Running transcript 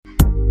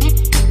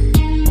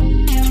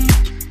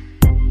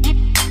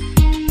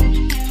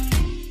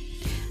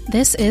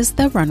This is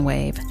The Run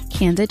Wave,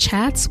 candid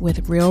chats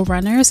with real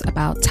runners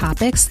about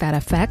topics that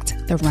affect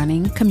the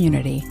running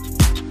community.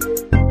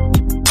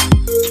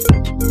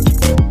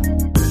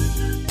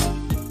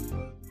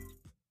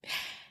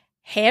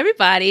 Hey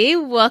everybody,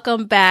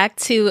 welcome back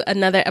to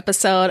another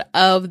episode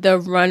of the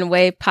Run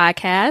Wave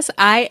podcast.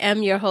 I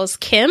am your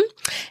host, Kim.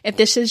 If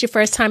this is your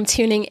first time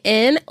tuning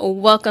in,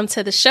 welcome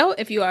to the show.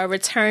 If you are a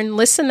return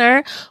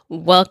listener,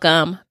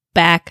 welcome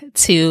back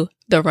to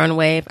the Run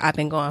Wave. I've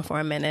been going for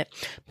a minute,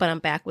 but I'm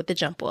back with the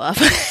jump off.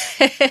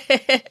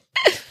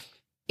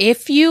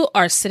 If you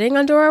are sitting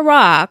under a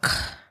rock,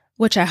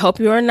 which I hope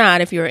you are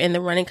not if you're in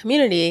the running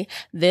community,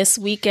 this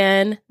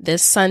weekend,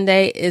 this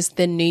Sunday is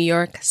the New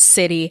York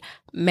City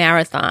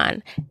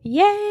Marathon.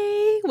 Yay!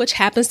 Which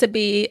happens to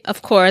be,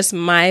 of course,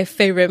 my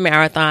favorite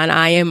marathon.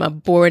 I am a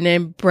born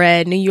and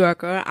bred New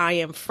Yorker. I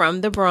am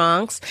from the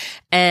Bronx.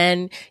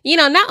 And,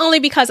 not only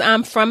because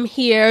I'm from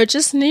here,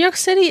 just New York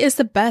City is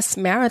the best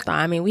marathon.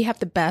 I mean, we have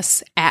the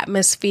best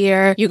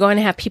atmosphere. You're going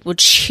to have people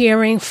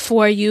cheering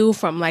for you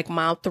from like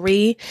mile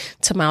 3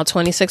 to mile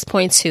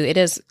 26.2. It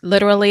is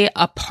literally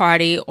a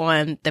party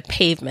on the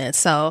pavement.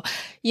 So,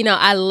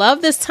 I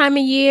love this time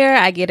of year.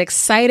 I get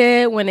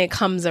excited when it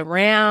comes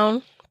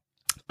around.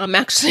 I'm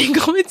actually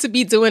going to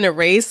be doing a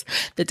race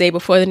the day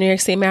before the New York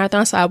City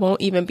Marathon, so I won't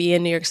even be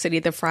in New York City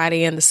the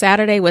Friday and the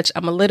Saturday, which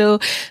I'm a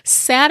little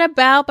sad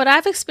about, but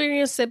I've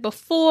experienced it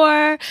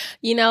before.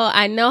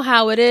 I know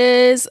how it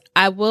is.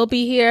 I will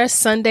be here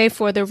Sunday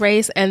for the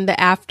race and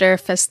the after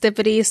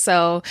festivities,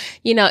 so,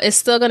 it's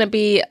still going to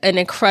be an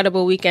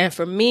incredible weekend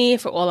for me,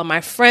 for all of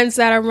my friends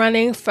that are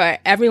running, for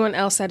everyone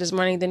else that is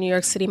running the New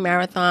York City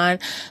Marathon.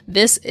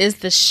 This is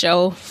the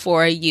show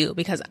for you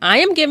because I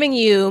am giving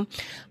you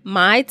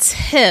my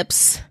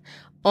tips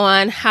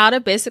on how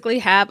to basically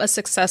have a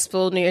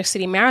successful New York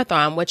City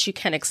Marathon, what you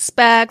can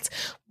expect,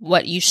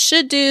 what you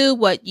should do,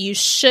 what you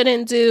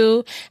shouldn't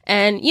do.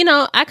 And,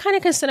 I kind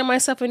of consider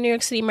myself a New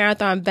York City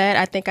Marathon vet.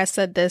 I think I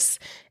said this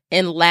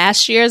in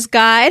last year's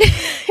guide.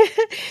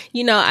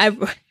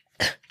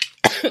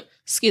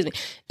 Excuse me.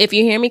 If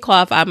you hear me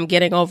cough, I'm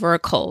getting over a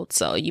cold.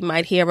 So you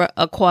might hear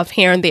a cough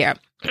here and there.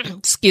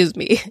 Excuse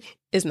me.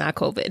 It's not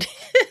COVID.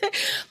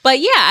 But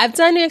yeah, I've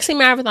done New York City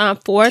Marathon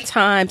 4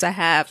 times. I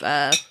have,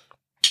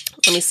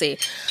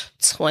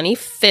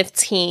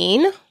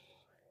 2015,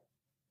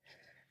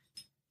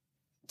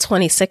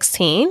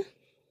 2016.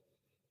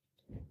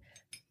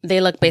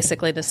 They look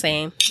basically the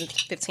same,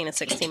 15 and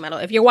 16 medal.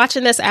 If you're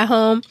watching this at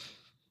home,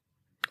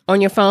 on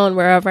your phone,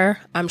 wherever,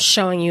 I'm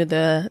showing you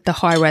the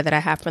hardware that I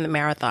have from the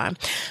marathon.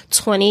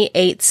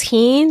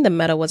 2018, the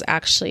medal was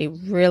actually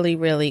really,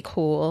 really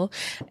cool.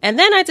 And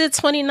then I did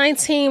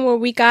 2019 where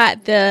we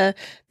got the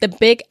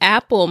Big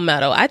Apple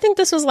medal. I think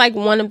this was like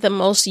one of the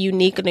most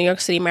unique New York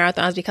City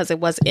marathons because it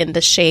was in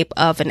the shape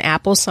of an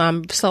apple. So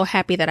I'm so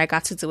happy that I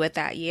got to do it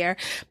that year.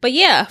 But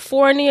yeah,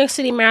 4 New York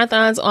City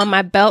marathons on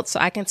my belt. So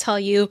I can tell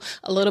you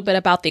a little bit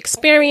about the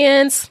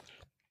experience.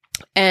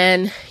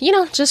 And,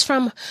 just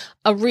from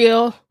a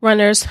real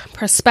runner's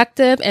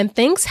perspective, and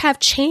things have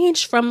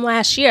changed from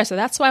last year. So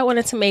that's why I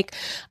wanted to make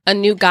a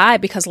new guide,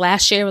 because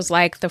last year was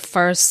like the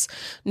first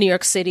New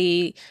York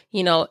City,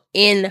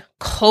 in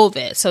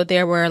COVID. So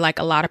there were like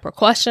a lot of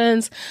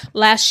precautions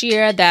last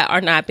year that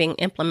are not being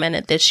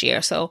implemented this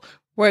year. So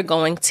we're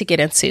going to get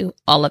into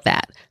all of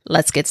that.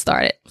 Let's get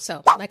started.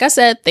 So, like I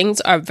said,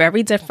 things are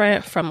very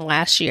different from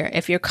last year.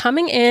 If you're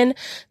coming in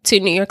to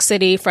New York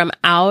City from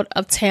out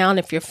of town,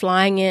 if you're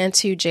flying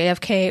into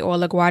JFK or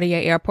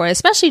LaGuardia Airport,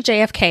 especially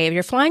JFK, if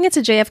you're flying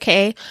into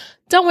JFK,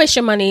 don't waste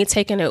your money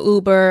taking an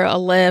Uber, a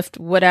Lyft,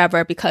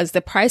 whatever, because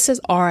the prices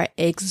are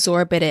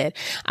exorbitant.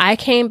 I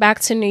came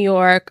back to New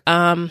York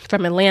from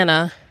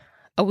Atlanta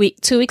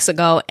 2 weeks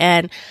ago,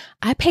 and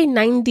I paid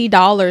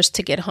 $90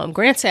 to get home.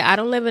 Granted, I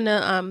don't live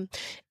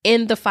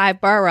in the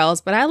 5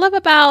 boroughs, but I live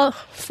about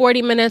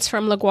 40 minutes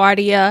from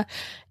LaGuardia,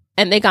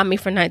 and they got me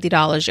for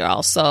 $90,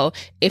 y'all. So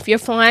if you're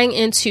flying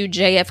into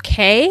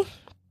JFK,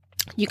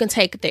 you can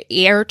take the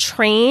air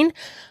train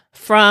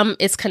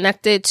it's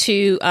connected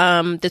to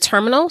the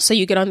terminal. So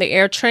you get on the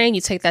air train,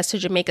 you take that to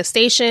Jamaica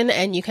Station,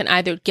 and you can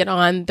either get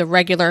on the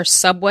regular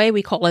subway,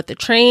 we call it the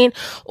train,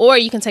 or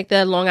you can take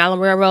the Long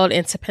Island Railroad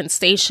into Penn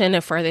Station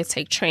and further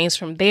take trains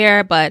from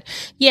there. But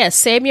yeah,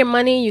 save your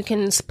money. You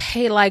can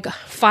pay like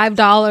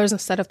 $5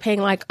 instead of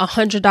paying like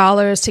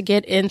 $100 to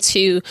get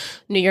into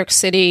New York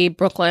City,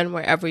 Brooklyn,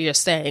 wherever you're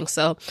staying.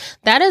 So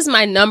that is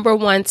my number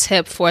one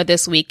tip for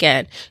this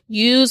weekend.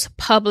 Use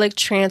public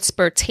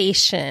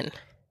transportation.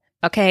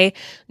 Okay.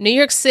 New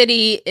York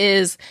City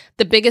is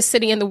the biggest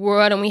city in the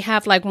world, and we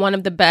have like one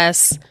of the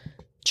best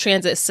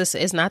transit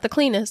systems. It's not the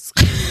cleanest.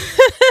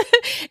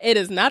 It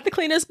is not the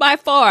cleanest by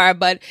far,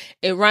 but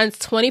it runs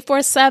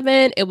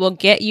 24/7. It will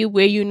get you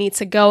where you need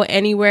to go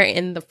anywhere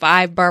in the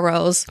 5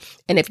 boroughs.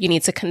 And if you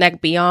need to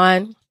connect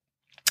beyond,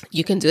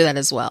 you can do that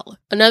as well.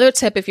 Another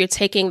tip, if you're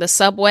taking the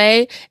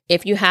subway,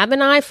 if you have an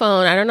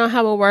iPhone, I don't know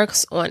how it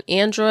works on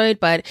Android,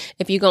 but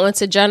if you go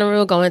into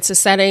general, go into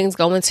settings,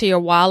 go into your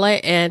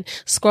wallet and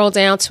scroll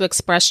down to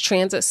express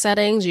transit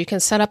settings, you can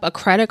set up a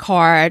credit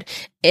card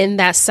in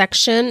that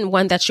section,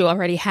 one that you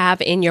already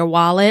have in your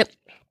wallet.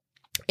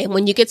 And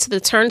when you get to the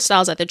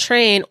turnstiles at the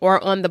train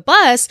or on the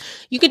bus,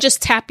 you can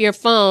just tap your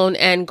phone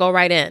and go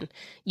right in.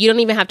 You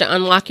don't even have to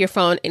unlock your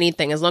phone,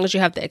 anything. As long as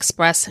you have the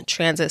express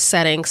transit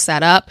settings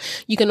set up.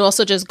 You can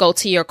also just go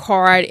to your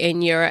card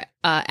in your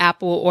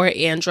Apple or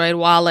Android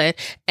wallet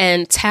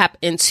and tap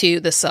into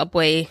the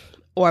subway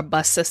or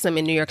bus system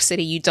in New York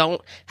City. You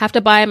don't have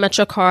to buy a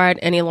Metro card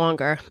any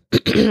longer.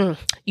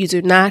 You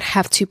do not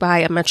have to buy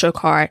a Metro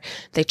card.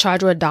 They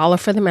charge you $1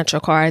 for the Metro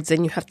cards,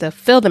 and you have to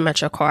fill the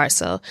Metro card.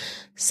 So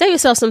save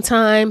yourself some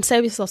time,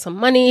 save yourself some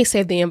money,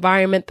 save the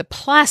environment, the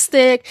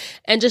plastic,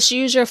 and just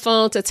use your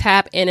phone to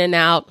tap in and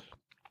out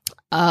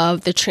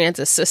of the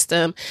transit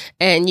system.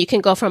 And you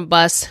can go from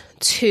bus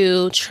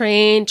to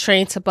train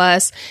to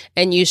bus,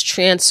 and use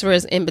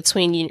transfers in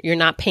between. You're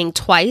not paying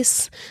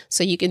twice,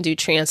 so you can do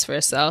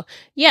transfers. So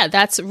yeah,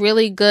 that's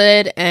really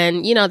good.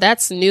 And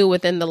that's new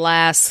within the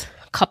last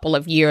couple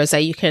of years,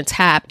 that you can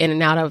tap in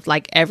and out of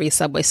like every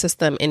subway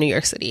system in New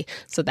York City.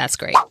 So that's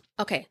great.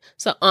 Okay,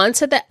 so on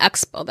to the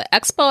expo. The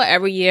expo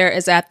every year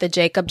is at the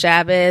Jacob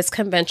Javits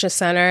Convention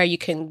Center. You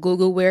can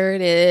Google where it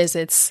is.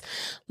 It's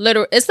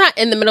not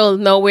in the middle of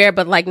nowhere,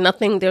 but like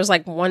nothing. There's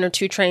like 1 or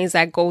 2 trains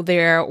that go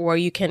there, or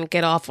you can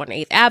get off on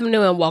 8th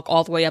Avenue and walk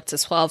all the way up to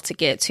 12 to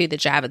get to the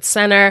Javits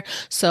Center.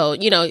 So,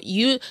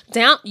 use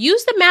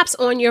the maps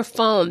on your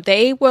phone.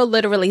 They will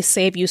literally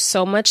save you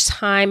so much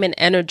time and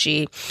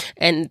energy,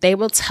 and they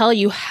will tell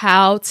you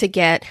how to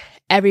get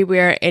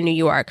everywhere in New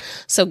York.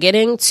 So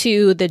getting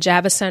to the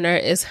Javits Center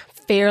is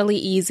fairly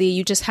easy.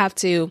 You just have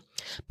to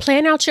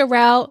plan out your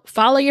route,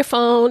 follow your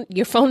phone.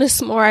 Your phone is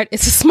smart.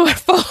 It's a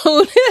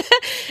smartphone.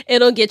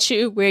 It'll get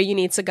you where you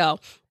need to go.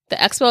 The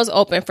expo is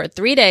open for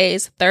 3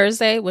 days: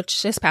 Thursday,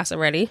 which just passed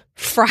already,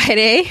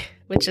 Friday,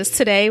 which is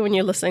today when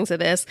you're listening to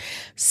this,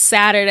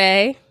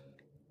 Saturday,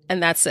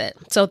 and that's it.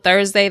 So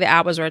Thursday, the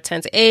hours were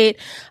 10 to 8.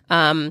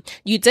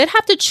 You did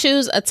have to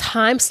choose a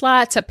time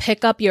slot to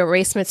pick up your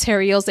race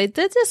materials. They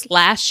did this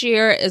last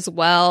year as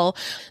well.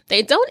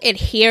 They don't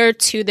adhere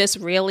to this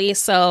really.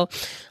 So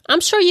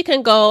I'm sure you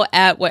can go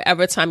at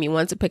whatever time you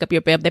want to pick up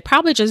your bib. They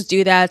probably just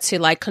do that to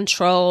like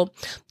control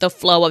the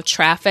flow of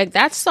traffic.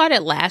 That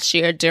started last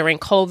year during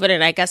COVID,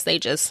 and I guess they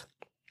just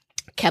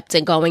kept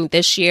it going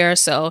this year.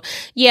 So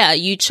yeah,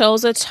 you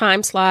chose a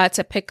time slot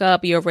to pick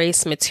up your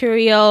race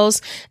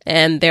materials,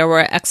 and there were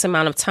X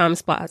amount of time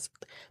slots.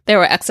 There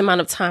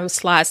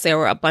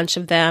were a bunch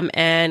of them,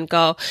 and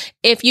go.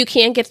 If you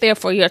can't get there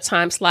for your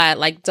time slot,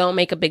 like don't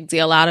make a big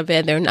deal out of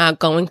it. They're not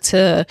going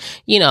to,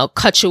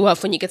 cut you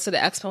off when you get to the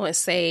expo and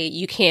say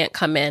you can't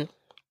come in.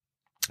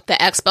 The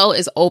expo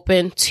is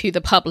open to the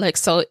public,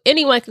 so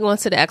anyone can go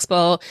into the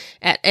expo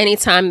at any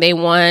time they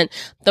want.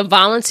 The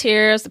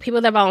volunteers, the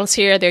people that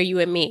volunteer, they're you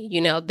and me.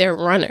 They're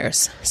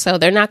runners, so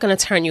they're not going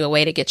to turn you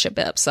away to get your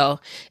bib. So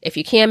if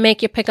you can't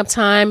make your pickup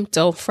time,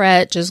 don't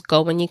fret. Just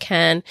go when you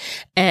can.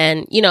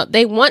 And,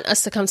 they want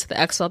us to come to the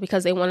expo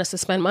because they want us to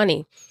spend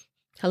money.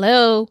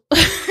 Hello.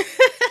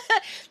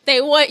 They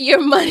want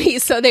your money,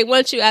 so they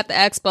want you at the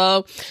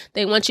expo.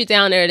 They want you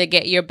down there to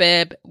get your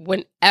bib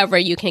whenever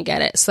you can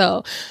get it.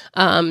 So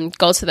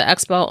go to the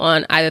expo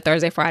on either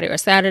Thursday, Friday, or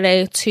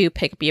Saturday to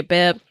pick up your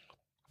bib.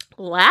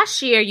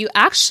 Last year, you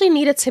actually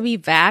needed to be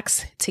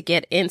vaxxed to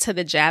get into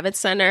the Javits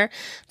Center.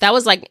 That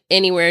was like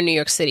anywhere in New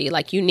York City.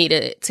 Like you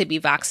needed to be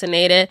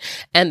vaccinated.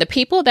 And the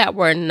people that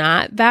were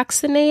not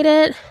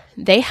vaccinated,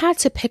 they had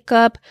to pick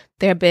up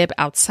their bib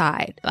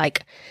outside,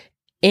 like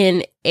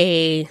in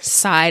a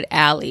side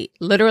alley.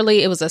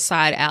 Literally, it was a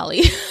side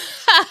alley.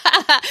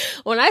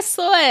 When I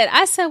saw it,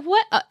 I said,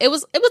 what? It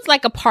was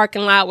like a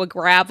parking lot with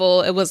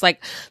gravel. It was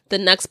like the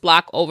next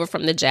block over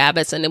from the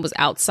Javits, and it was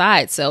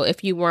outside. So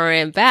if you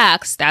weren't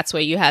vaxxed, that's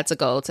where you had to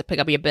go to pick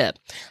up your bib.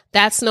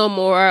 That's no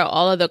more.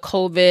 All of the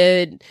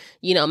COVID,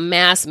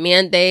 mask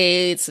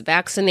mandates,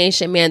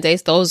 vaccination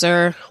mandates, those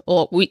are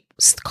all,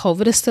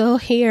 COVID is still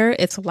here.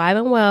 It's alive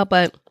and well,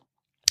 but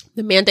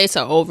the mandates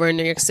are over in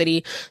New York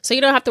City, so you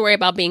don't have to worry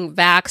about being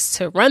vaxxed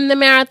to run the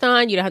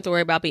marathon. You don't have to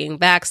worry about being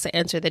vaxxed to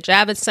enter the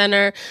Javits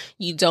Center.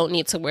 You don't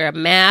need to wear a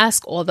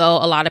mask, although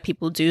a lot of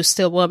people do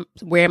still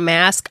wear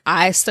masks.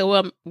 I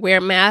still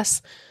wear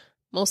masks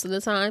most of the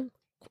time.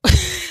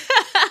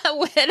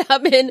 When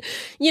I'm in,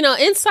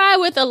 inside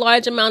with a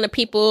large amount of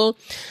people.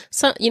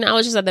 So, I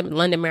was just at the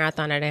London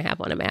Marathon. I didn't have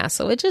on a mask.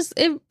 So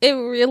it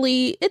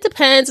really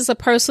depends. It's a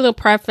personal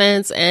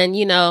preference, and,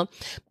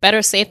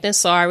 better safe than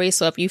sorry.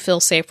 So if you feel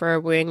safer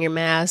wearing your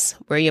mask,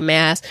 wear your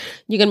mask.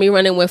 You're going to be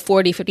running with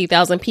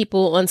 50,000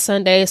 people on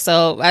Sunday.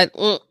 So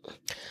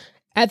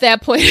at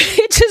that point,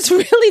 it just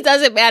really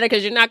doesn't matter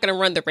because you're not going to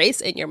run the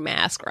race in your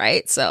mask,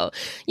 right? So,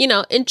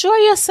 enjoy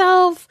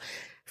yourself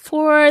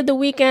for the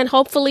weekend.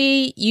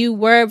 Hopefully you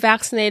were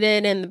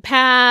vaccinated in the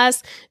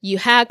past. You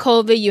had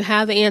COVID, you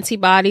have the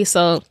antibody.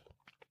 So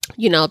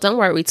don't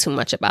worry too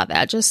much about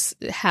that.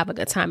 Just have a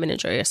good time and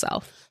enjoy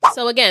yourself.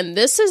 So again,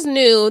 this is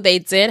new. They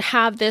did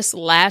have this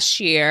last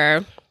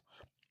year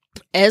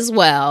as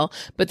well,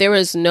 but there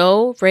was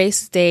no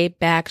race day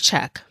bag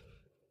check.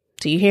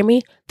 Do you hear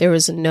me? There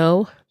was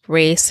no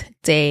race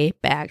day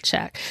bag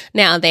check.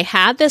 Now, they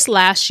had this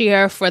last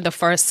year for the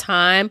first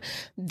time.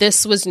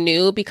 This was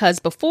new because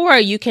before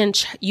you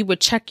would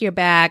check your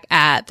bag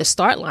at the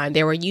start line.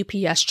 There were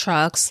UPS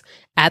trucks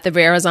at the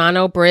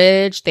Verrazano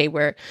Bridge. They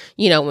were,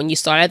 when you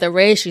started the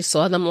race, you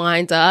saw them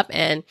lined up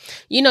and,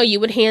 you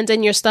would hand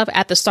in your stuff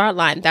at the start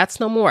line. That's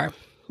no more.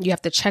 You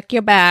have to check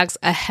your bags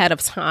ahead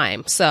of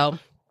time. So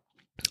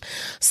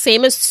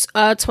same as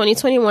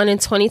 2021 and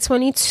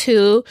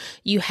 2022,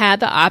 you had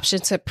the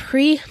option to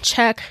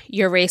pre-check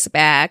your race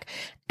bag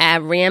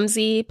at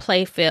Rumsey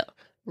Playfield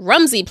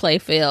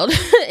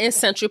in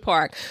Central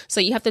Park. So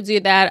you have to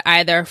do that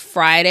either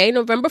Friday,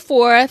 November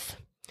 4th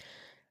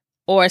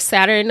or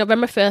Saturday,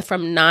 November 5th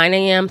from 9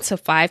 a.m. to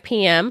 5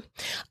 p.m.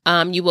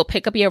 You will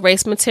pick up your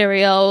race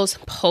materials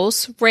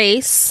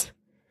post-race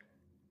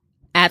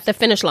at the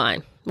finish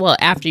line. Well,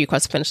 after you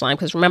cross the finish line,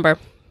 because remember,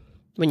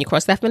 when you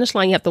cross that finish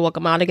line, you have to walk a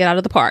mile to get out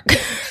of the park.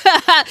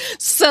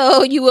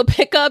 So you will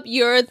pick up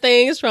your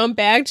things from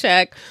bag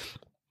check,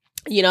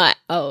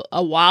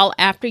 a while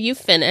after you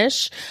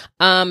finish.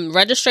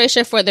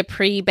 Registration for the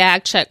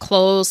pre-bag check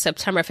closed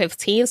September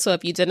 15th. So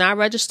if you did not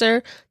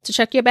register to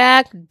check your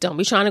bag, don't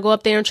be trying to go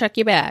up there and check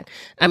your bag.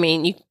 I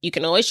mean, you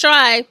can always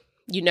try.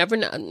 You never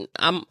know.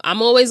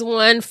 I'm always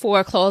one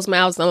for closed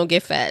mouths don't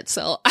get fed.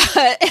 So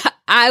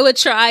I would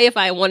try if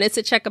I wanted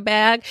to check a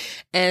bag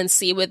and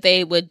see what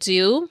they would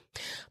do.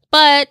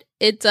 But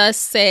it does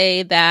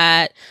say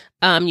that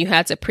you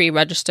had to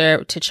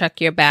pre-register to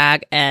check your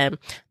bag, and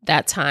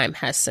that time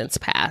has since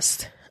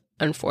passed,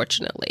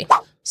 unfortunately.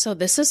 So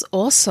this is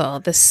also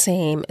the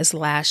same as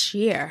last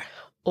year.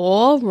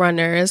 All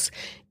runners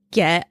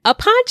get a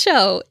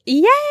poncho.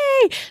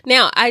 Yay!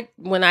 Now,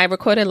 when I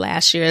recorded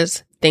last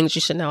year's things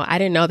you should know, I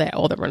didn't know that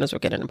all the runners were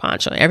getting a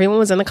poncho. Everyone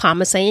was in the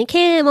comments saying,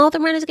 Kim, all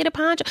the runners get a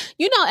poncho.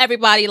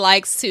 Everybody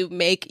likes to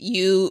make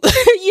you,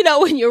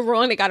 when you're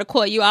wrong, they got to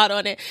call you out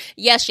on it.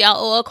 Yes, y'all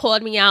all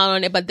called me out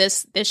on it, but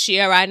this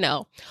year I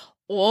know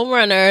all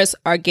runners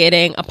are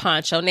getting a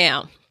poncho.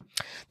 Now,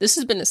 this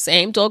has been the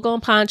same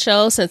doggone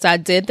poncho since I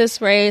did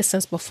this race,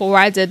 since before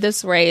I did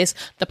this race.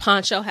 The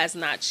poncho has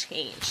not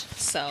changed.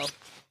 So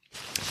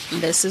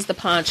this is the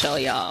poncho,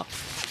 y'all.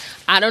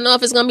 I don't know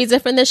if it's going to be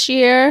different this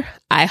year.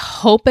 I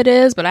hope it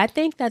is, but I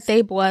think that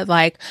they bought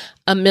like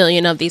 1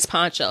 million of these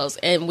ponchos,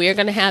 and we're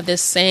going to have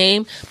this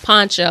same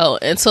poncho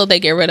until they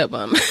get rid of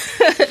them.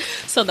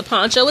 So the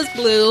poncho is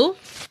blue.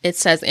 It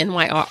says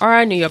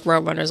NYRR, New York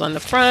Road Runners on the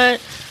front.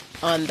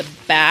 On the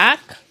back,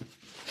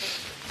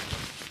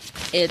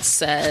 it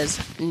says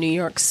New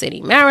York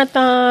City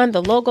Marathon.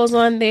 The logo's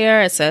on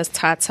there. It says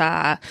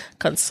Tata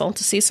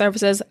Consultancy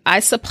Services. I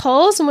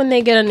suppose when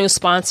they get a new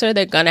sponsor,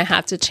 they're going to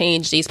have to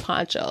change these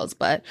ponchos.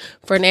 But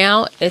for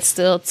now, it's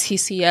still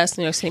TCS,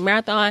 New York City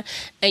Marathon.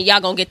 And y'all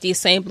going to get these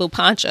same blue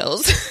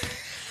ponchos.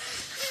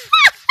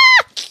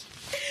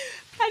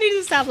 I need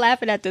to stop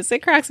laughing at this.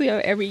 It cracks me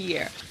up every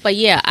year. But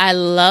yeah, I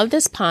love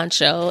this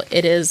poncho.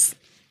 It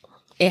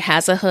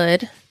has a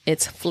hood.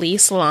 It's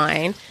fleece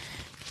lined.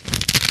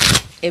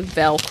 It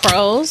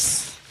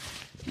Velcros.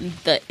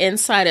 The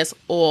inside is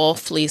all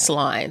fleece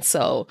lined.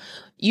 So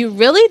you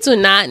really do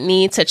not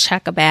need to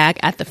check a bag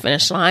at the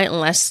finish line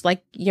unless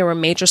like you're a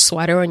major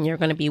sweater and you're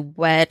going to be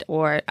wet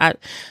or I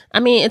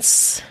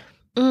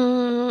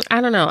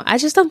don't know. I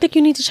just don't think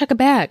you need to check a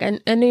bag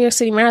at New York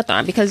City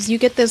Marathon because you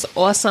get this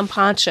awesome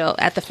poncho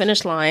at the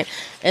finish line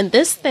and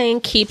this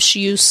thing keeps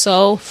you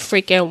so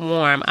freaking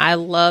warm. I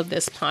love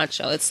this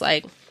poncho.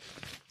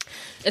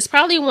 It's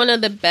probably one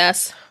of the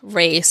best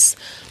race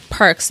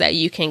perks that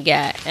you can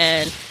get.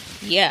 And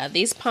yeah,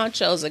 these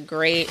ponchos are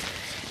great.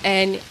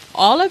 And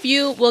all of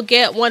you will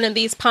get one of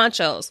these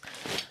ponchos.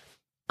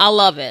 I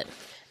love it.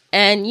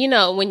 And,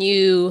 when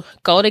you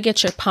go to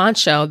get your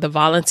poncho, the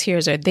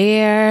volunteers are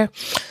there.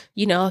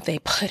 They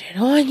put it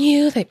on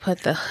you. They put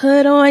the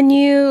hood on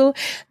you.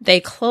 They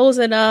close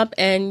it up.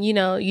 And,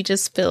 you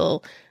just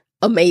feel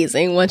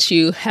amazing once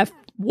you have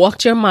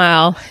walked your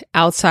mile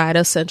outside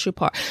of Central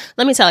Park.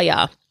 Let me tell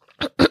y'all.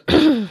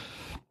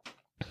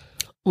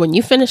 When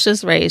you finish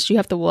this race, you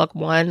have to walk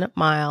 1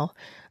 mile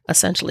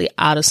essentially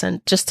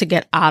just to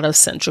get out of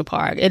Central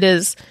Park.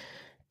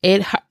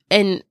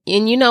 And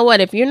you know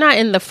what? If you're not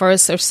in the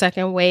first or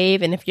second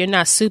wave, and if you're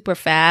not super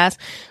fast,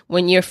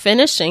 when you're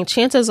finishing,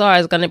 chances are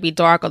it's going to be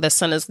dark or the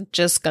sun is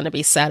just going to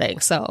be setting.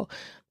 So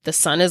the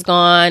sun is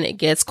gone, it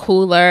gets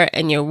cooler,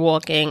 and you're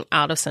walking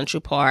out of Central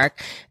Park,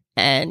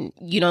 and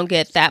you don't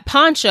get that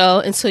poncho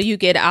until you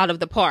get out of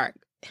the park.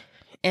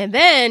 And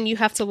then you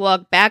have to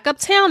walk back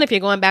uptown if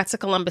you're going back to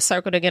Columbus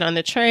Circle to get on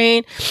the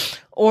train,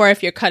 or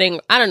if you're cutting,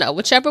 I don't know,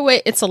 whichever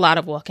way, it's a lot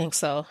of walking.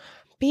 So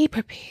be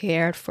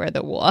prepared for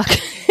the walk.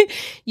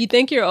 You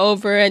think you're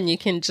over and you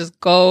can just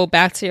go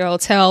back to your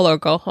hotel or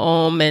go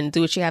home and do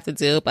what you have to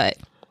do, but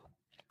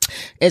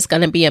it's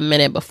going to be a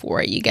minute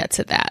before you get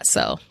to that.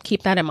 So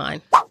keep that in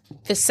mind.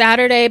 The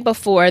Saturday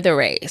before the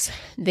race,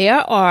 there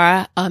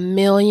are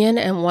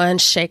 1,000,001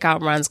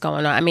 shakeout runs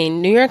going on. I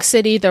mean, New York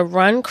City, the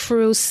run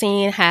crew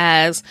scene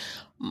has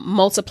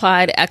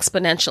multiplied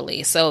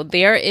exponentially. So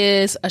there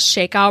is a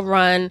shakeout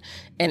run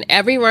in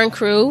every run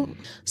crew.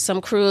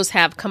 Some crews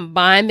have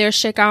combined their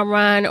shakeout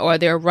run, or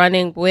they're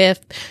running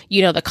with,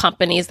 the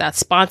companies that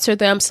sponsor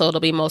them. So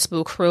it'll be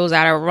multiple crews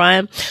at a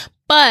run.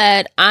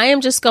 But I am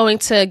just going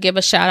to give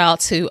a shout out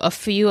to a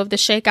few of the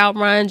shakeout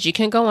runs. You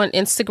can go on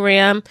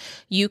Instagram.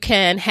 You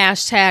can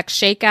hashtag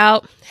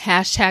shakeout,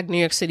 hashtag New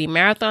York City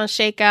Marathon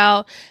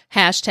Shakeout,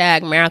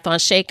 hashtag Marathon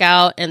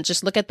Shakeout, and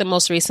just look at the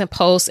most recent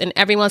posts. And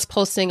everyone's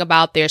posting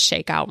about their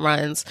shakeout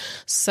runs.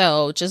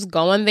 So just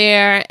go in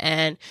there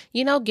and,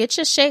 get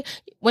your shake.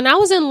 When I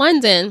was in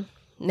London,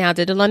 now,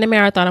 did the London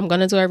Marathon, I'm going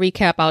to do a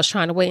recap. I was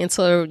trying to wait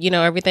until,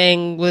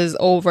 everything was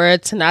over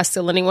to not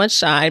steal anyone's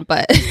shine.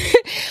 But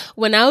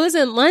when I was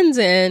in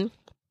London,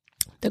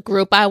 the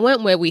group I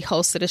went with, we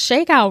hosted a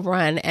shakeout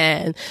run.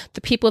 And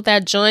the people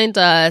that joined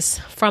us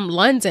from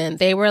London,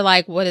 they were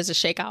like, what is a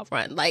shakeout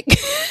run? Like,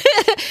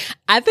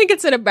 I think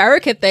it's an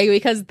American thing,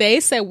 because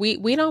they said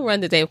we don't run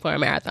the day before a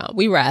marathon.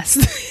 We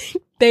rest.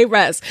 They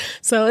rest.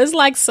 So it's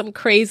like some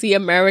crazy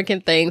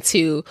American thing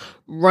to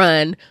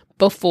run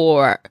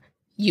before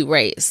you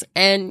race.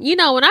 And,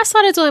 when I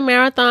started doing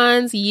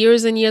marathons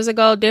years and years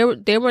ago, there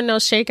were no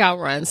shakeout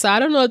runs. So I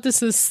don't know if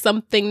this is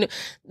something,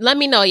 let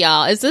me know,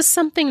 y'all. Is this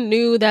something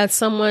new that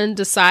someone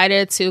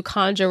decided to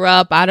conjure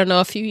up, I don't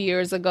know, a few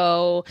years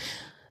ago,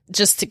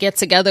 just to get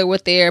together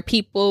with their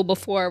people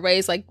before a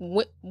race? Like,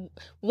 when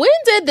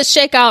did the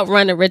shakeout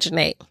run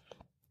originate?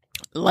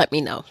 Let me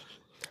know.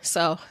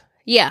 So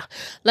yeah,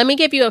 let me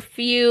give you a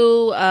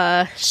few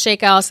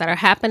shakeouts that are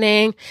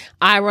happening.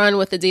 I run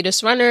with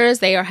Adidas Runners.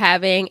 They are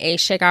having a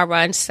shakeout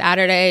run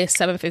Saturday,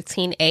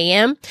 7:15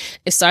 a.m.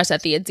 It starts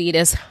at the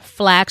Adidas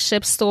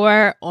flagship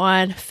store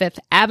on 5th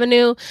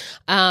Avenue.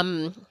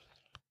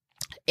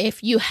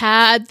 If you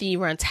had the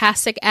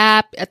Runtastic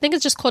app, I think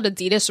it's just called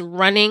Adidas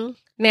Running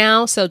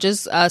now. So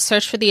just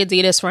search for the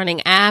Adidas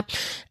Running app,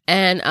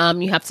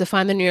 and you have to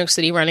find the New York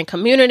City running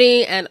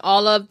community, and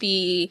all of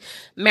the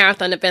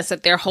marathon events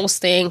that they're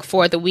hosting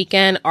for the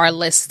weekend are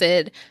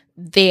listed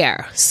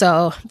there.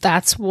 So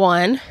that's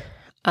one.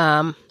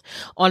 On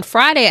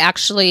Friday,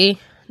 actually,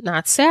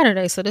 not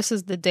Saturday. So this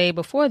is the day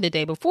before the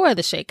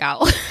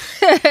shakeout.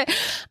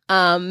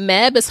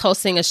 Meb is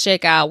hosting a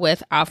shakeout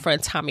with our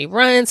friend Tommy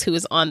Runs, who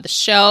is on the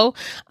show.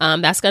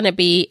 That's going to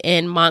be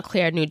in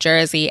Montclair, New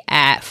Jersey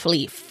at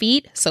Fleet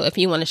Feet. So if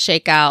you want to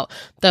shake out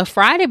the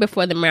Friday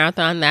before the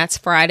marathon, that's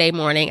Friday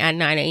morning at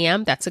 9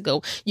 a.m. That's a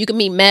go. You can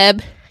meet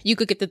Meb. You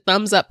could get the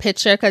thumbs up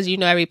picture, because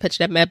every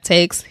picture that Meb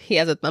takes, he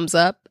has a thumbs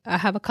up. I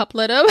have a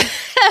couple of them,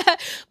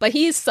 but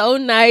he's so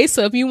nice.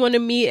 So if you want to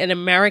meet an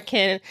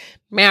American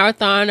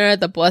marathoner,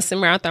 the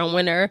Boston Marathon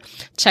winner,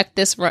 check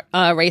this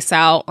race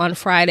out on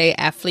Friday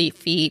at Fleet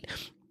Feet.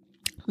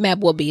 Meb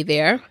will be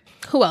there.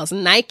 Who else?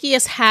 Nike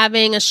is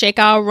having a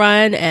shakeout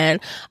run, and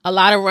a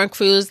lot of run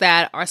crews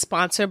that are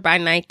sponsored by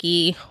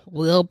Nike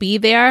will be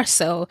there.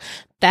 So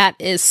that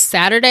is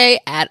Saturday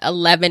at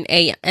 11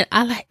 a.m. And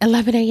I like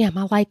 11 a.m.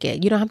 I like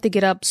it. You don't have to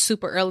get up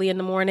super early in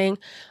the morning.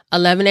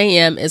 11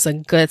 a.m. is a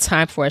good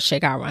time for a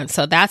shakeout run.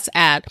 So that's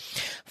at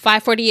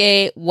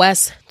 548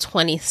 West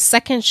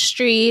 22nd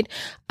Street.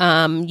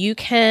 You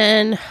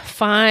can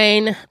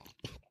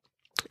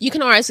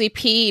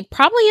RSVP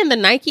probably in the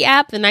Nike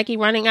app, the Nike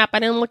running app. I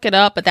didn't look it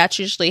up, but that's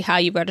usually how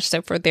you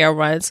register for their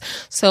runs.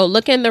 So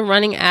look in the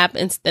running app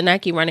and the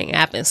Nike running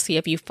app and see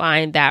if you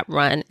find that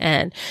run.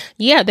 And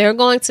yeah, there are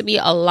going to be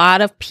a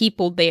lot of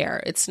people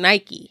there. It's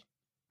Nike.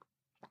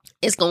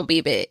 It's going to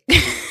be big.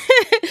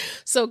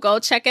 So go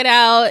check it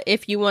out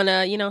if you want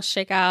to,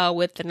 shake out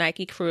with the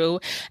Nike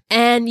crew.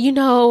 And,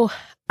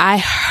 I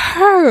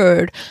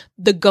heard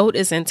the GOAT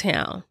is in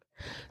town.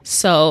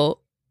 So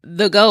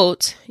the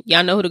GOAT,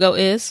 y'all know who the GOAT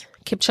is?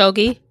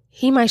 Kipchoge.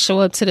 He might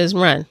show up to this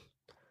run.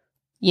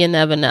 You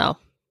never know.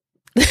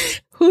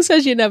 Who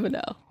says you never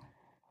know?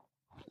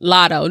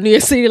 Lotto, New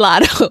York City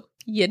Lotto.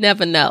 You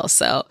never know.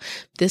 So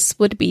this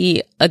would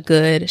be a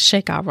good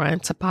shakeout run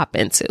to pop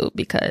into,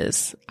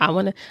 because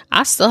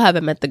I still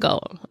haven't met the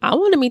GOAT. I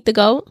want to meet the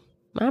GOAT.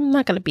 I'm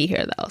not going to be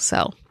here though.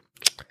 So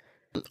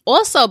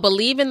also,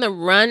 Believe in the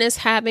Run is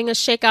having a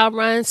shakeout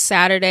run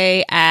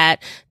Saturday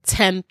at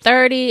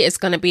 10:30. It's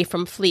going to be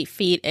from Fleet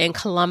Feet in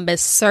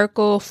Columbus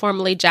Circle,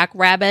 formerly Jack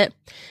Rabbit.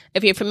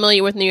 If you're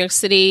familiar with New York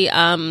City,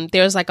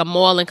 there's like a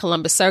mall in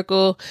Columbus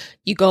Circle.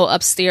 You go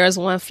upstairs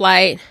one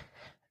flight,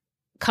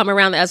 come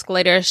around the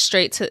escalator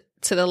straight to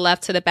the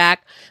left, to the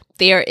back.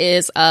 There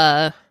is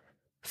a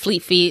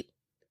Fleet Feet,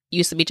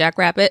 used to be Jack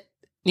Rabbit,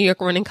 New York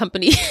Running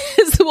Company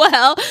as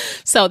well.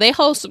 So they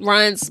host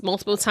runs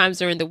multiple times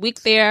during the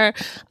week there.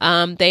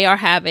 They are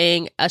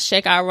having a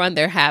shakeout run.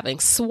 They're having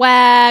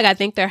swag. I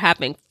think they're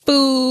having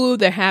food.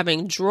 They're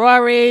having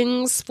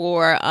drawings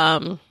for,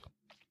 I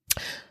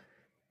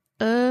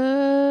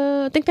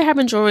think they're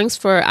having drawings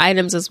for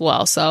items as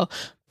well. So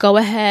go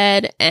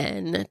ahead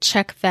and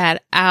check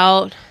that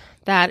out.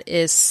 That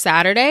is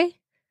Saturday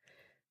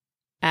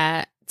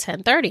at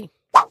 10:30.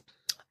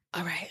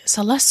 All right,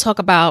 so let's talk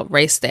about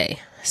race day,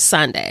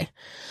 Sunday.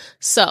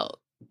 So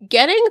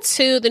getting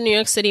to the New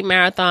York City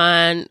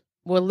Marathon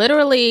will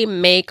literally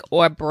make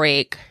or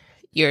break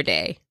your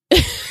day.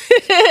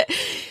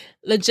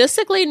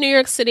 Logistically, New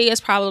York City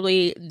is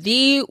probably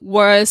the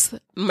worst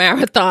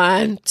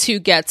marathon to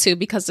get to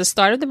because the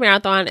start of the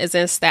marathon is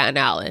in Staten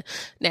Island.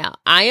 Now,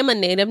 I am a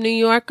native New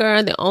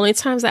Yorker. The only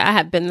times that I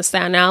have been to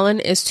Staten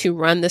Island is to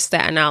run the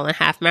Staten Island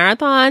half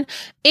marathon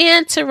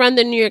and to run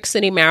the New York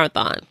City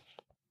Marathon.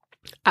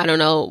 I don't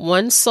know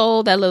one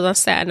soul that lives on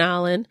Staten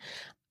Island.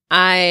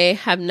 I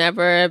have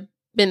never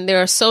been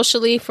there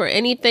socially for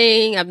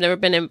anything. I've never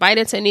been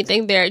invited to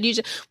anything there.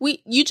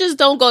 You just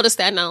don't go to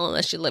Staten Island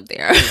unless you live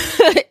there.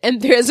 And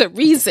there's a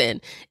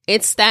reason.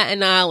 It's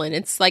Staten Island.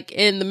 It's like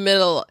in the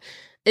middle.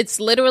 It's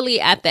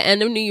literally at the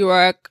end of New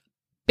York,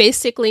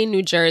 basically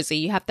New Jersey.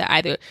 You have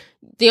to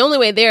the only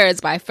way there is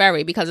by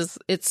ferry because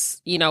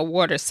it's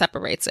water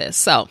separates it.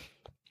 So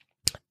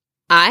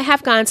I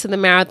have gone to the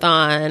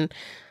marathon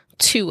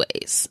 2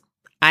 ways.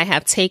 I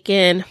have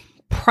taken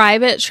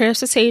private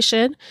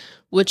transportation,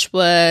 which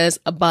was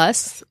a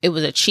bus. It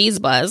was a cheese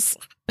bus.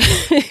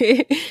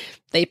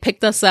 They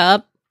picked us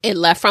up. It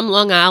left from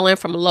Long Island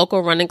from a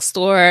local running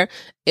store.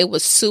 It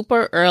was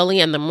super early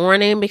in the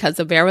morning because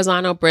the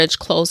Verrazano Bridge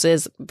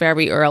closes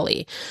very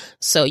early.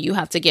 So you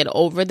have to get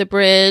over the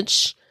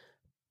bridge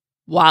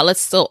while it's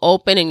still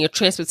open, and your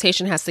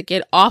transportation has to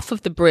get off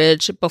of the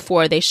bridge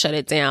before they shut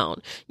it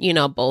down,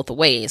 both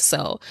ways.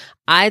 So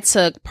I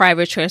took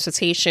private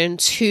transportation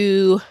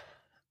to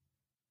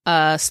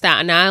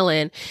Staten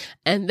Island,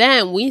 and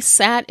then we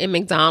sat in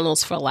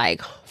McDonald's for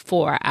like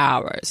 4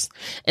 hours.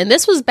 And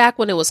this was back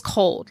when it was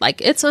cold.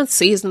 Like, it's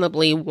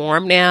unseasonably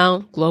warm now,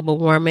 global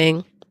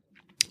warming,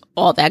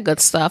 all that good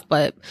stuff.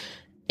 But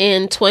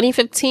in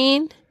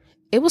 2015,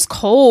 it was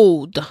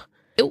cold.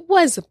 It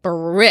was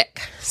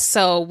brick.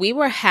 So we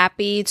were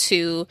happy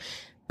to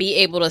be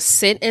able to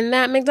sit in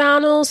that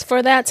McDonald's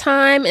for that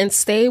time and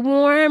stay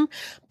warm.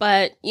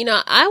 But,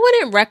 I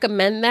wouldn't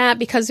recommend that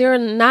because there are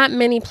not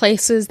many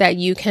places that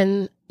you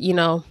can,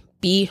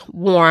 be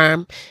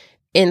warm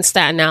in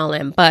Staten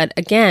Island. But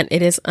again,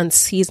 it is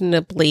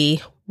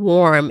unseasonably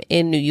warm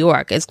in New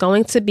York. It's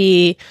going to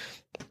be,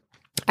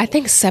 I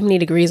think, 70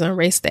 degrees on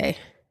race day.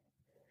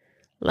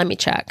 Let me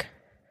check.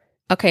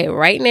 Okay,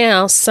 right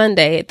now,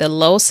 Sunday, the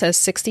low says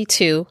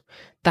 62.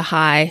 The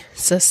high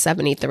says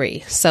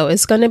 73. So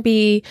it's going to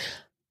be,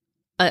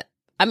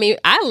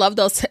 I love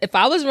those. If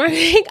I was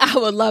running, I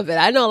would love it.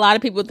 I know a lot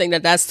of people think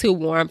that that's too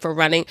warm for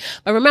running.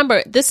 But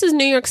remember, this is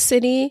New York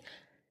City.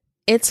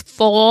 It's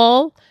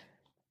fall.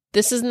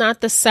 This is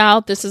not the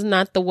South. This is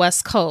not the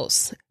West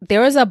Coast.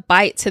 There is a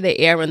bite to the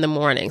air in the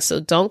morning. So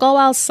don't go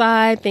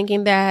outside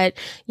thinking that,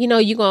 you're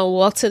going to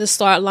walk to the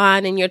start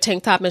line in your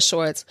tank top and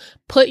shorts.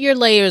 Put your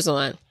layers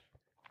on.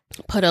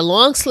 Put a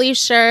long sleeve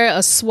shirt,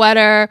 a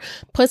sweater,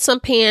 put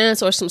some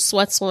pants or some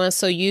sweats on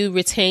so you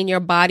retain your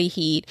body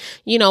heat,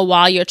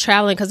 while you're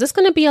traveling, because it's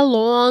going to be a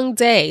long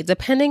day,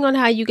 depending on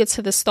how you get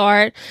to the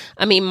start.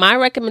 My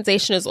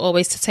recommendation is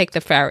always to take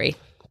the ferry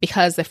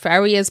because the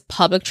ferry is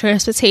public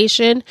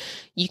transportation.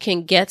 You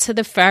can get to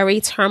the ferry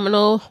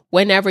terminal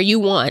whenever you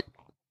want.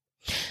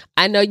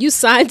 I know you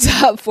signed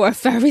up for a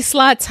ferry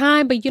slot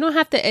time, but you don't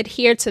have to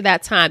adhere to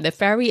that time. The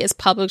ferry is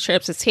public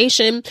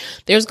transportation.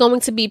 There's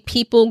going to be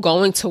people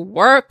going to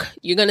work.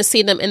 You're going to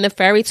see them in the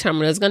ferry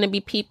terminal. There's going to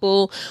be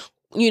people,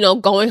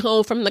 going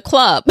home from the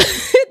club.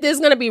 There's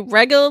going to be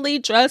regularly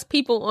dressed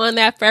people on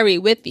that ferry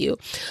with you.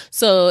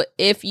 So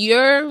if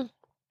your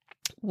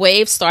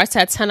wave starts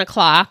at 10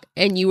 o'clock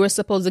and you were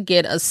supposed to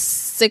get a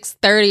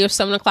 6:30 or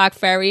 7 o'clock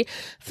ferry,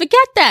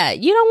 forget that.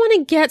 You don't want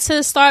to get to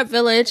the start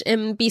village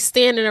and be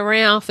standing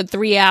around for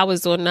 3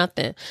 hours or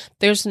nothing.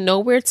 There's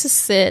nowhere to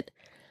sit.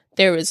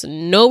 There is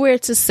nowhere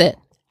to sit.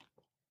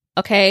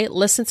 Okay,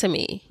 listen to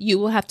me. You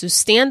will have to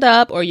stand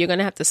up or you're going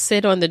to have to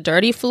sit on the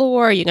dirty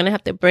floor. You're going to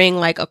have to bring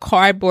like a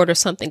cardboard or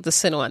something to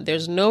sit on.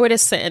 There's nowhere to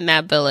sit in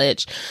that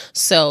village.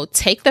 So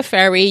take the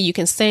ferry. You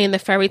can stay in the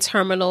ferry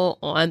terminal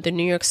on the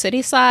New York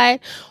City side,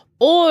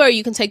 or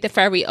you can take the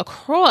ferry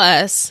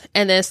across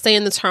and then stay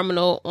in the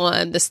terminal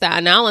on the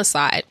Staten Island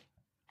side.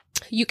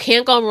 You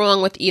can't go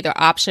wrong with either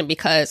option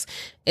because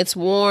it's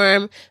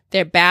warm.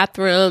 There are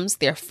bathrooms,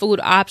 there are food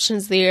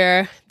options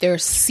there are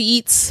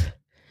seats.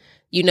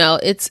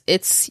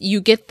 It's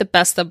you get the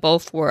best of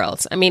both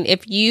worlds.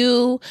 If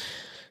you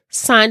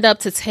signed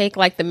up to take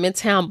like the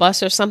Midtown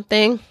bus or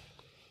something,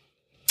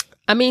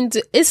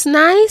 it's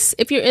nice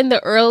if you're in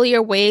the earlier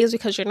waves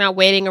because you're not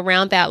waiting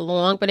around that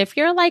long. But if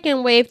you're like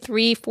in wave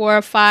 3, 4,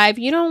 or 5,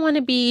 you don't want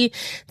to be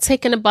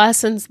taking a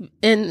bus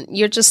and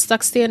you're just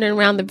stuck standing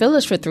around the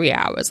village for 3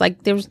 hours. Like,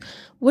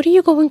 what are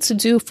you going to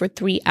do for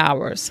 3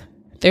 hours?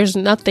 There's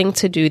nothing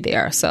to do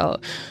there.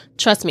 So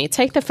trust me,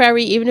 take the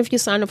ferry. Even if you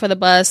sign up for the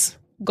bus,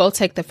 go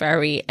take the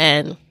ferry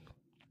and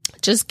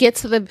just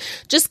get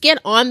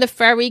on the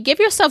ferry. Give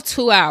yourself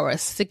 2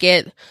 hours to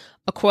get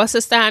across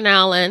the Staten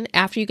Island.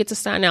 After you get to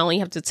Staten Island,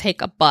 you have to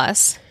take a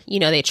bus. You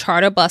know, they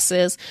charter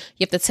buses.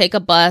 You have to take a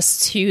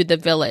bus to the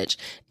village.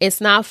 It's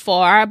not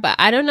far, but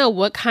I don't know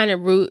what kind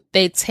of route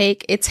they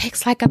take. It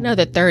takes like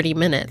another 30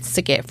 minutes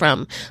to get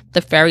from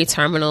the ferry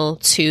terminal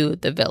to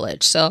the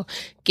village. So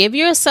give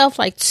yourself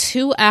like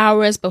 2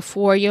 hours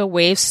before your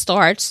wave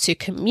starts to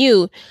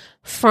commute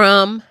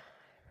from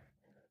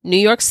New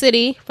York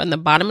City, from the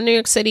bottom of New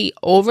York City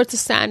over to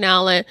Staten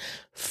Island,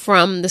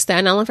 from the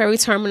Staten Island ferry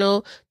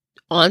terminal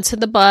onto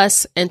the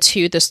bus and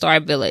to the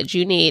Star Village.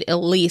 You need at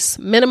least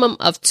minimum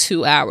of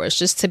 2 hours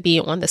just to be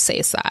on the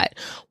safe side.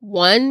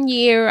 One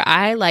year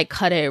I like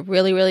cut it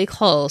really, really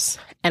close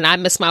and I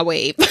missed my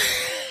wave.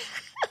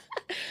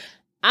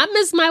 I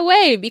missed my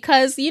wave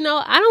because, you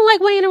know, I don't like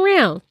waiting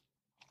around.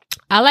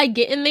 I like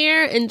getting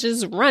there and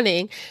just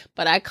running,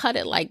 but I cut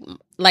it like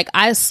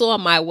I saw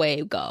my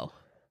wave go.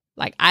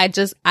 Like I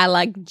just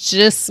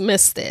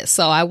missed it.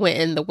 So I went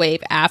in the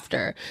wave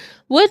after,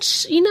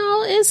 which, you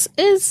know,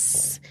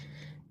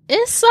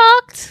 it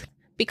sucked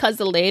because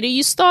the later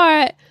you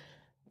start,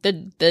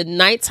 the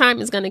nighttime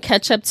is going to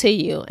catch up to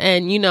you.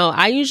 And, you know,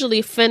 I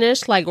usually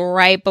finish like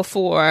right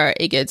before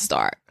it gets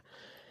dark.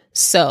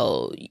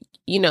 So,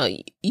 you know,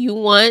 you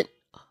want,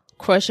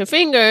 cross your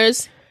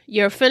fingers,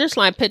 your finish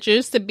line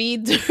pictures to be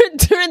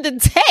during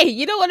the day.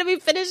 You don't want to be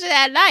finishing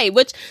at night,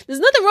 which there's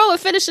nothing wrong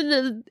with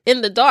finishing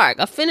in the dark.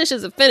 A finish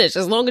is a finish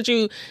as long as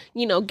you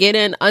know, get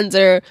in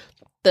under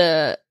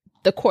the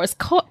course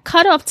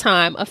cutoff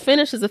time. A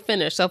finish is a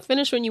finish. So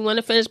finish when you want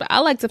to finish, but I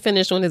like to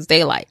finish when it's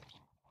daylight.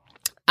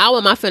 I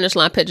want my finish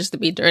line pictures to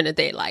be during the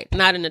daylight,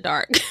 not in the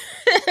dark.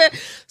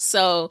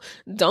 So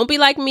don't be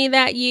like me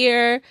that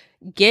year.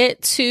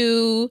 Get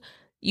to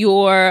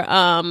your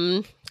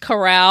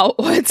corral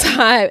on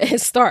time and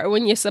start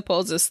when you're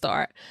supposed to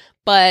start.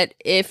 But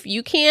if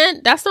you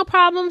can't, that's no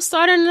problem.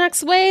 Start in the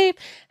next wave.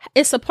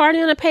 It's a party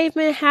on the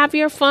pavement. Have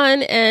your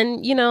fun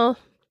and, you know,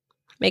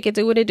 make it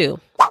do what it do.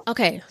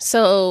 Okay,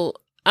 so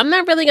I'm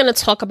not really going to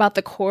talk about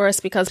the course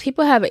because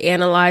people have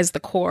analyzed the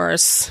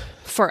course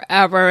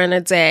forever and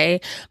a day.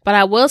 But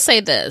I will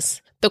say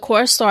this. The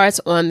course starts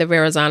on the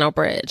Verrazano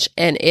Bridge,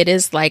 and it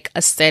is like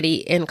a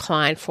steady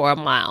incline for a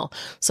mile.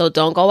 So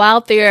don't go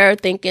out there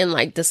thinking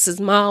like, this is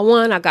mile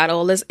 1. I got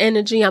all this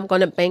energy. I'm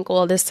going to bank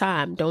all this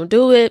time. Don't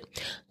do it.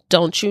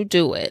 Don't you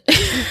do it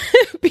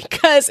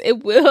because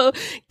it will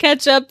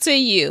catch up to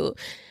you.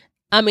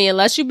 I mean,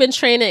 unless you've been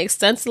training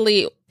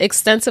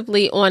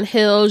extensively on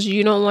hills,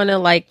 you don't want to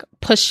like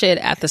push it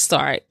at the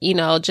start. You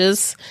know,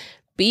 just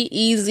be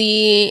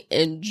easy,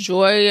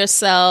 enjoy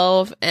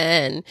yourself,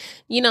 and,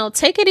 you know,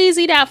 take it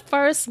easy that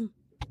first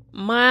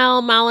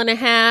mile and a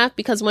half,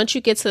 because once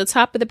you get to the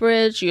top of the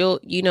bridge,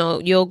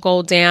 you'll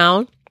go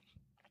down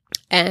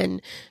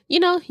and, you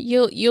know,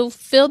 you'll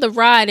feel the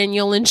ride and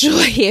you'll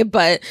enjoy it,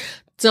 but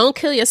don't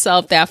kill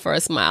yourself that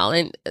first mile.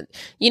 And,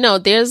 you know,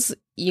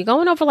 you're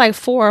going over like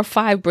 4 or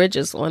 5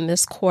 bridges on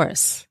this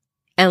course,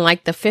 and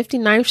like the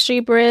 59th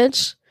Street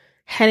Bridge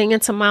heading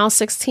into mile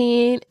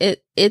 16,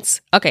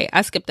 it's okay.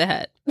 I skipped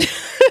ahead.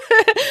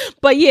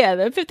 But yeah,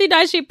 the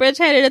 59th Street Bridge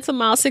headed into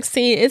mile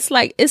 16. It's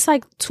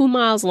like 2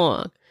 miles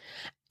long.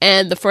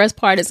 And the first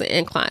part is an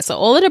incline. So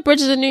all of the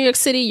bridges in New York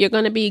City, you're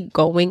going to be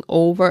going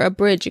over a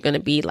bridge. You're going to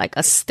be like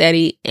a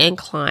steady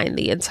incline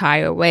the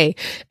entire way.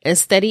 And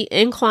steady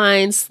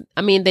inclines,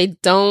 I mean,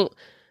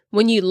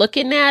 when you're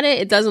looking at it,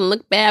 it doesn't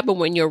look bad, but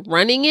when you're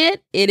running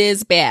it, it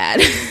is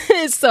bad.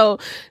 So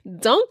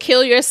don't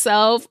kill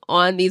yourself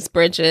on these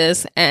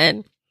bridges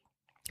and,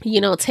 you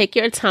know, take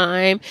your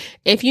time.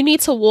 If you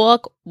need to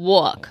walk.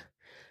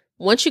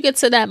 Once you get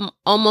to that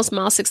almost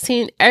mile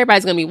 16,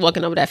 everybody's going to be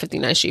walking over that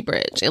 59th Street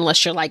Bridge,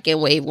 unless you're like in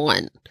wave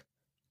 1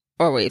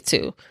 or wave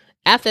 2.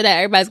 After that,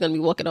 everybody's going to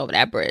be walking over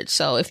that bridge.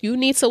 So if you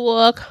need to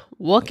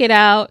walk it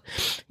out.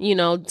 You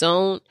know,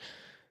 don't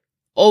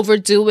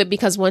overdo it,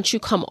 because once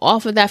you come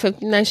off of that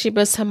 59th Street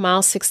Bridge to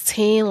mile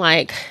 16,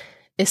 like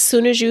as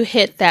soon as you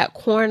hit that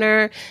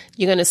corner,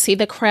 you're going to see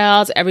the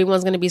crowds.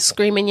 Everyone's going to be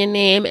screaming your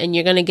name, and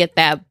you're going to get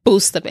that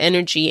boost of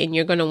energy, and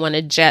you're going to want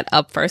to jet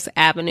up First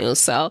Avenue.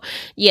 So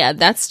yeah,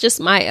 that's just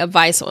my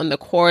advice on the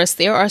course.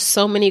 There are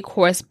so many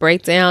course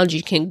breakdowns.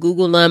 You can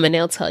Google them and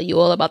they'll tell you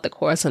all about the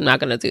course. I'm not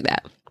going to do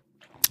that.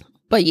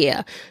 But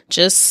yeah,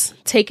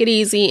 just take it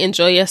easy,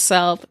 enjoy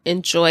yourself,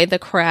 enjoy the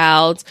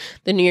crowds.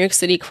 The New York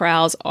City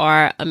crowds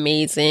are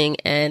amazing.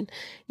 And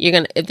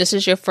if this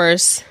is your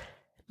first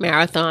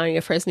marathon,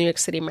 your first New York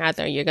City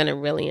marathon, you're going to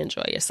really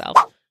enjoy yourself.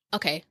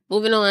 Okay,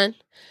 moving on.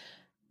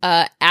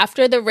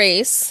 After the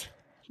race,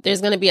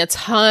 there's going to be a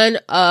ton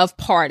of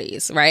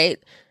parties, right?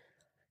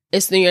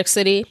 It's New York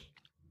City.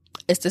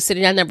 It's the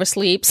city that never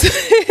sleeps.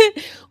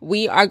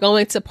 We are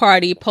going to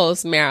party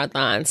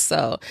post-marathon.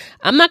 So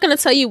I'm not going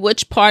to tell you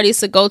which parties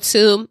to go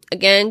to.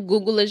 Again,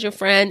 Google is your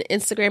friend.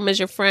 Instagram is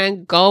your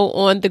friend. Go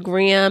on the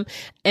gram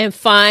and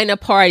find a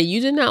party.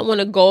 You do not want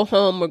to go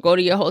home or go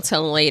to your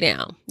hotel and lay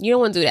down. You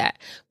don't want to do that.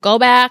 Go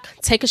back,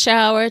 take a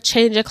shower,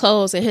 change your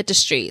clothes, and hit the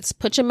streets.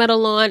 Put your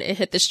medal on and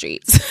hit the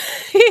streets.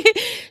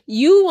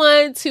 You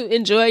want to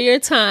enjoy your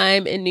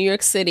time in New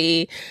York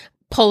City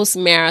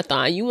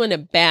post-marathon. You want to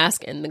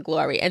bask in the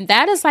glory. And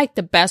that is like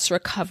the best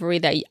recovery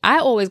that I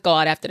always go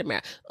out after the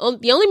marathon.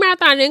 The only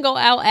marathon I didn't go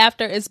out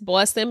after is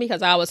Boston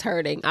because I was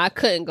hurting. I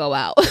couldn't go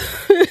out.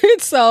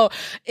 So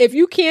if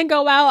you can't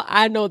go out,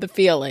 I know the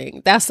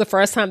feeling. That's the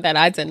first time that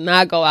I did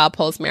not go out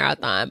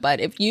post-marathon. But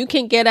if you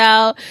can get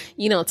out,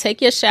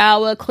 take your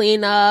shower,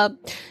 clean up,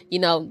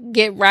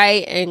 get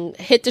right and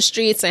hit the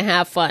streets and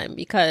have fun,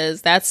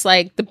 because that's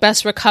like the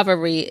best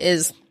recovery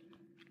is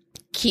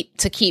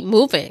keep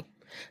moving.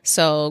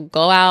 So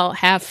go out,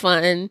 have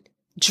fun,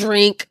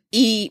 drink,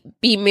 eat,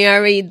 be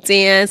merry,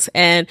 dance,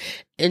 and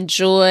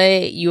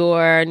enjoy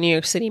your New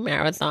York City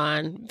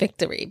Marathon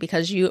victory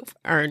because you've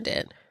earned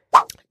it.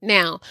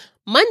 Now,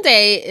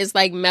 Monday is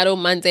like Metal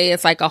Monday.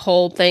 It's like a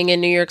whole thing in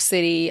New York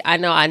City. I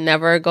know I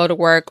never go to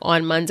work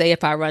on Monday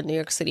if I run New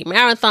York City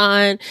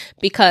Marathon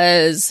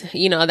because,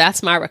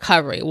 that's my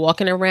recovery.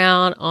 Walking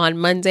around on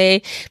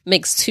Monday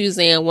makes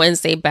Tuesday and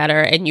Wednesday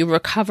better, and you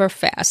recover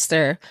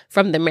faster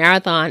from the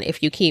marathon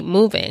if you keep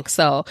moving.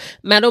 So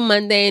Metal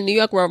Monday, New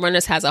York Road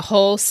Runners has a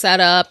whole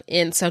setup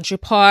in Central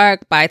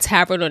Park by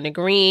Tavern on the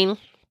Green.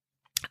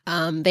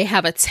 They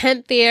have a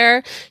tent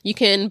there. You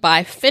can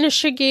buy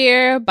finisher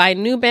gear, buy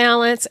New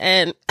Balance,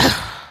 and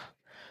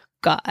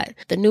God,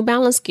 the New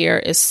Balance gear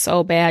is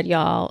so bad,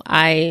 y'all.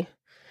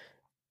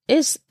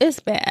 It's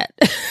bad.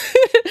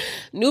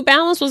 New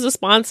Balance was a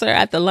sponsor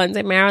at the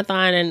London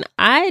Marathon, and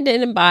I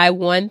didn't buy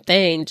one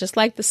thing. Just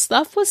like the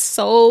stuff was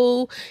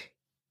so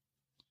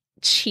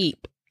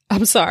cheap.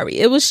 I'm sorry.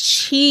 It was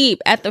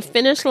cheap. At the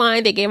finish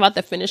line, they gave out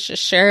the finisher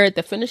shirt.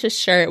 The finisher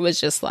shirt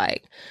was just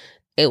like,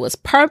 it was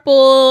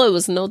purple. It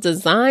was no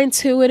design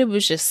to it. It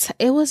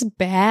was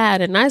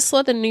bad. And I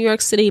saw the New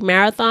York City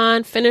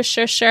Marathon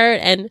finisher shirt,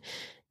 and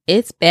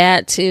it's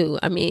bad too.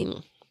 I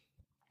mean,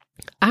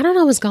 I don't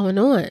know what's going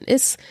on.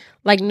 It's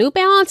like New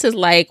Balance is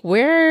like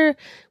where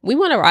we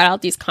want to write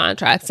out these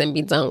contracts and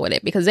be done with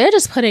it, because they're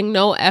just putting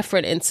no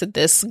effort into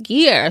this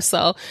gear.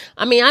 So,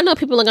 I mean, I know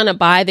people are going to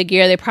buy the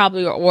gear. They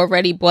probably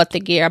already bought the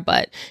gear,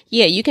 but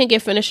yeah, you can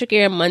get finisher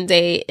gear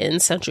Monday in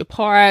Central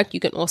Park. You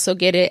can also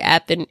get it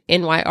at the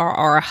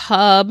NYRR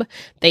hub.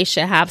 They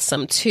should have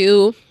some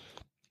too.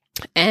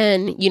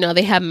 And,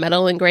 they have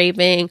metal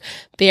engraving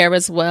there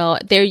as well.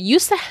 They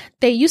used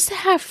to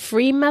have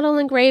free metal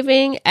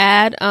engraving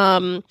at,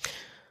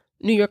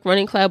 New York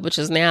Running Club, which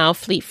is now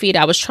Fleet Feet.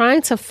 I was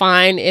trying to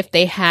find if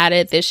they had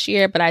it this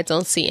year, but I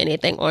don't see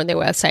anything on their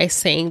website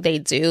saying they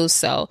do.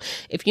 So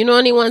if you know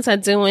anyone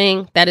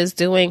that is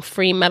doing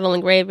free metal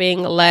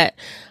engraving, let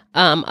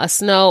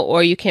us know,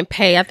 or you can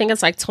pay, I think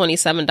it's like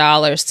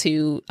 $27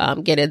 to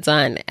get it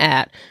done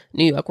at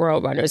New York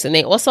Road Runners. And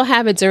they also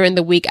have it during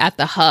the week at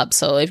the hub.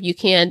 So if you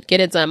can't get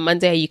it done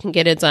Monday, you can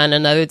get it done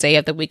another day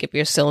of the week if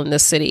you're still in the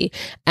city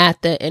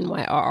at the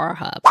NYRR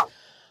hub.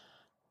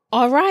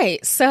 All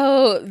right,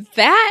 so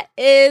that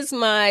is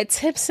my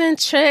tips and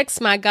tricks,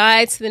 my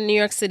guide to the New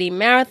York City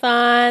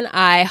Marathon.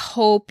 I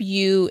hope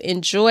you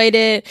enjoyed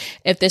it.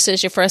 If this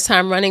is your first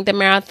time running the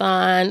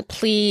marathon,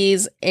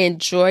 please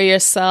enjoy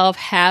yourself,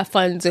 have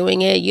fun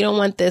doing it. You don't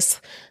want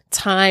this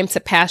time to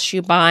pass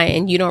you by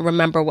and you don't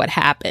remember what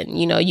happened.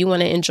 You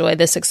want to enjoy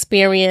this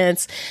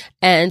experience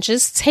and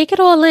just take it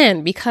all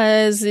in,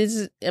 because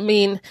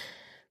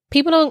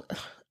people don't...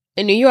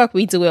 In New York,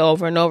 we do it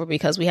over and over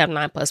because we have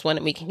 9+1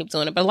 and we can keep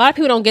doing it. But a lot of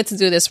people don't get to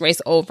do this race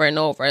over and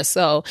over.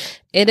 So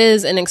it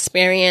is an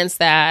experience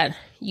that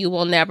you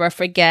will never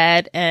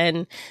forget,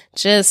 and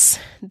just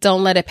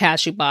don't let it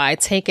pass you by.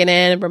 Take it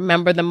in.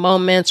 Remember the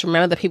moments.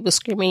 Remember the people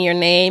screaming your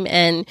name,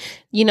 and,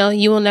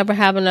 you will never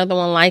have another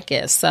one like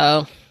it.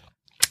 So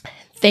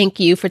thank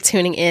you for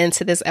tuning in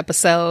to this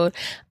episode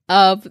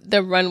of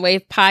the Runway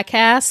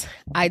podcast.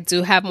 I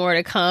do have more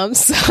to come.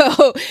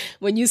 So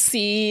when you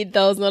see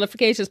those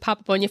notifications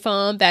pop up on your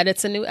phone that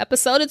it's a new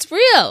episode, it's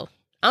real.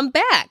 I'm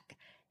back.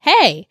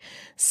 Hey,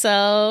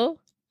 so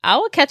I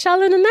will catch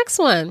y'all in the next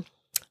one.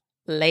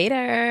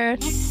 Later.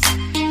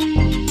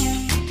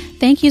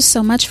 Thank you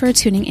so much for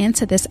tuning in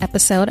to this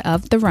episode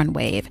of The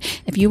Runwave.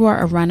 If you are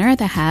a runner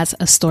that has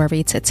a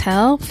story to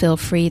tell, feel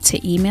free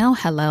to email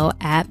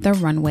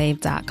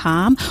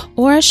hello@therunwave.com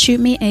or shoot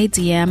me a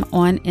DM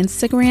on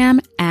Instagram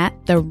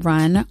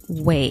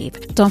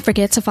 @therunwave. Don't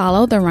forget to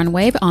follow The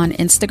Runwave on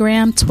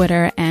Instagram,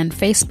 Twitter, and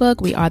Facebook.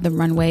 We are The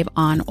Runwave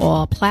on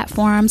all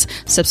platforms.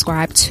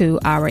 Subscribe to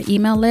our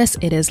email list.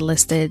 It is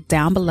listed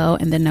down below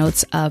in the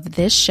notes of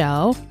this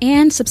show.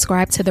 And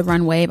subscribe to The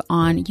Runwave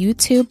on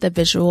YouTube. The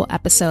visual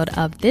episode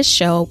of this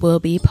show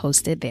will be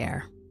posted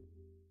there.